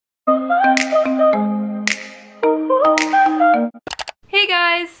Hey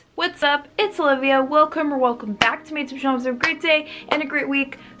guys, what's up? It's Olivia. Welcome back to my YouTube channel. It's a great day and a great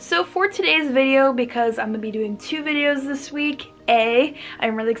week. So for today's video, because I'm gonna be doing 2 videos this week,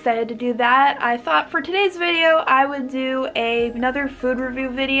 I'm really excited to do that. I thought for today's video I would do another food review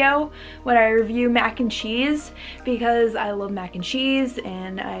video when I review mac and cheese, because I love mac and cheese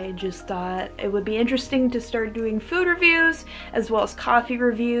and I just thought it would be interesting to start doing food reviews as well as coffee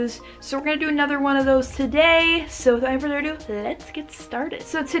reviews. So we're gonna do another one of those today. So without further ado, let's get started.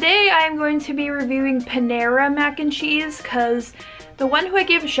 So today I am going to be reviewing Panera mac and cheese, because the one who I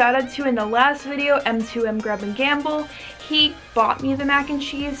gave a shout out to in the last video, M2M Grab and Gamble, he bought me the mac and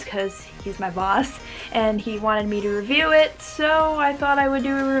cheese because he's my boss and he wanted me to review it. So I thought I would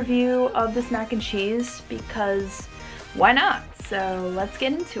do a review of this mac and cheese because why not? So let's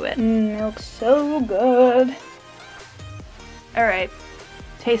get into it. It looks so good. Alright,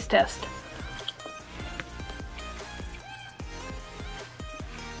 taste test.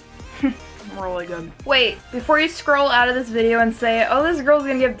 Really good. Wait, before you scroll out of this video and say, oh, this girl's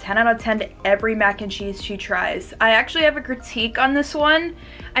gonna give 10 out of 10 to every mac and cheese she tries, I actually have a critique on this one.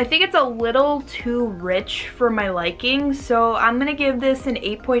 I think it's a little too rich for my liking, so I'm gonna give this an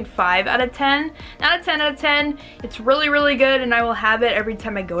 8.5 out of 10. Not a 10 out of 10. It's really, really good and I will have it every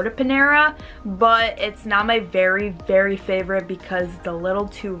time I go to Panera, but it's not my very, very favorite because it's a little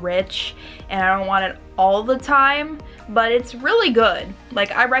too rich and I don't want it all the time, but it's really good.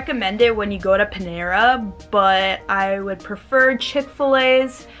 Like, I recommend it when you go to Panera, but I would prefer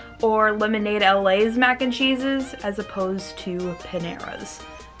Chick-fil-A's or Lemonade LA's mac and cheeses as opposed to Panera's.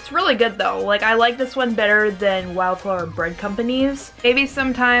 It's really good though. Like, I like this one better than Wildflower Bread Company's. Maybe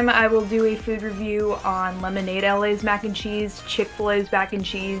sometime I will do a food review on Lemonade LA's mac and cheese, Chick-fil-A's mac and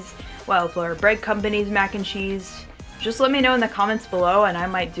cheese, Wildflower Bread Company's mac and cheese. Just let me know in the comments below and I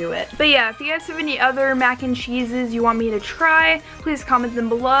might do it. But yeah, if you guys have any other mac and cheeses you want me to try, please comment them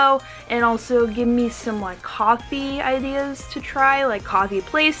below, and also give me some like coffee ideas to try, like coffee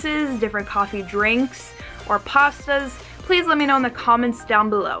places, different coffee drinks, or pastas. Please let me know in the comments down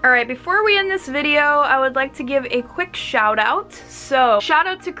below. Alright, before we end this video, I would like to give a quick shout out. So, shout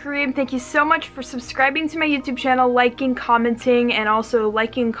out to Kareem. Thank you so much for subscribing to my YouTube channel, liking, commenting, and also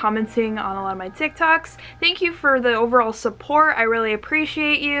liking and commenting on a lot of my TikToks. Thank you for the overall support. I really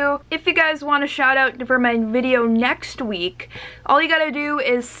appreciate you. If you guys want a shout out for my video next week, all you gotta do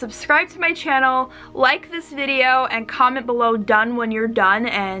is subscribe to my channel, like this video, and comment below done when you're done,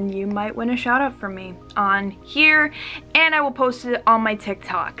 and you might win a shout out from me on here, and I will post it on my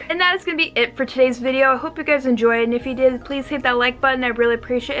TikTok. And that is gonna be it for today's video. I hope you guys enjoyed, and if you did, please hit that like button. I really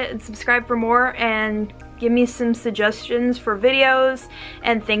appreciate it, and subscribe for more, and give me some suggestions for videos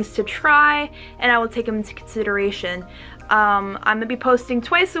and things to try, and I will take them into consideration. I'm gonna be posting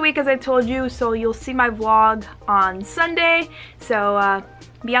twice a week, as I told you, so you'll see my vlog on Sunday. So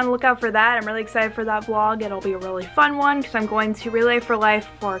be on the lookout for that. I'm really excited for that vlog. It'll be a really fun one because I'm going to Relay for Life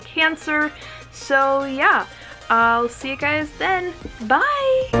for cancer. So yeah, I'll see you guys then.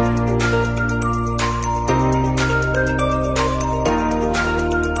 Bye!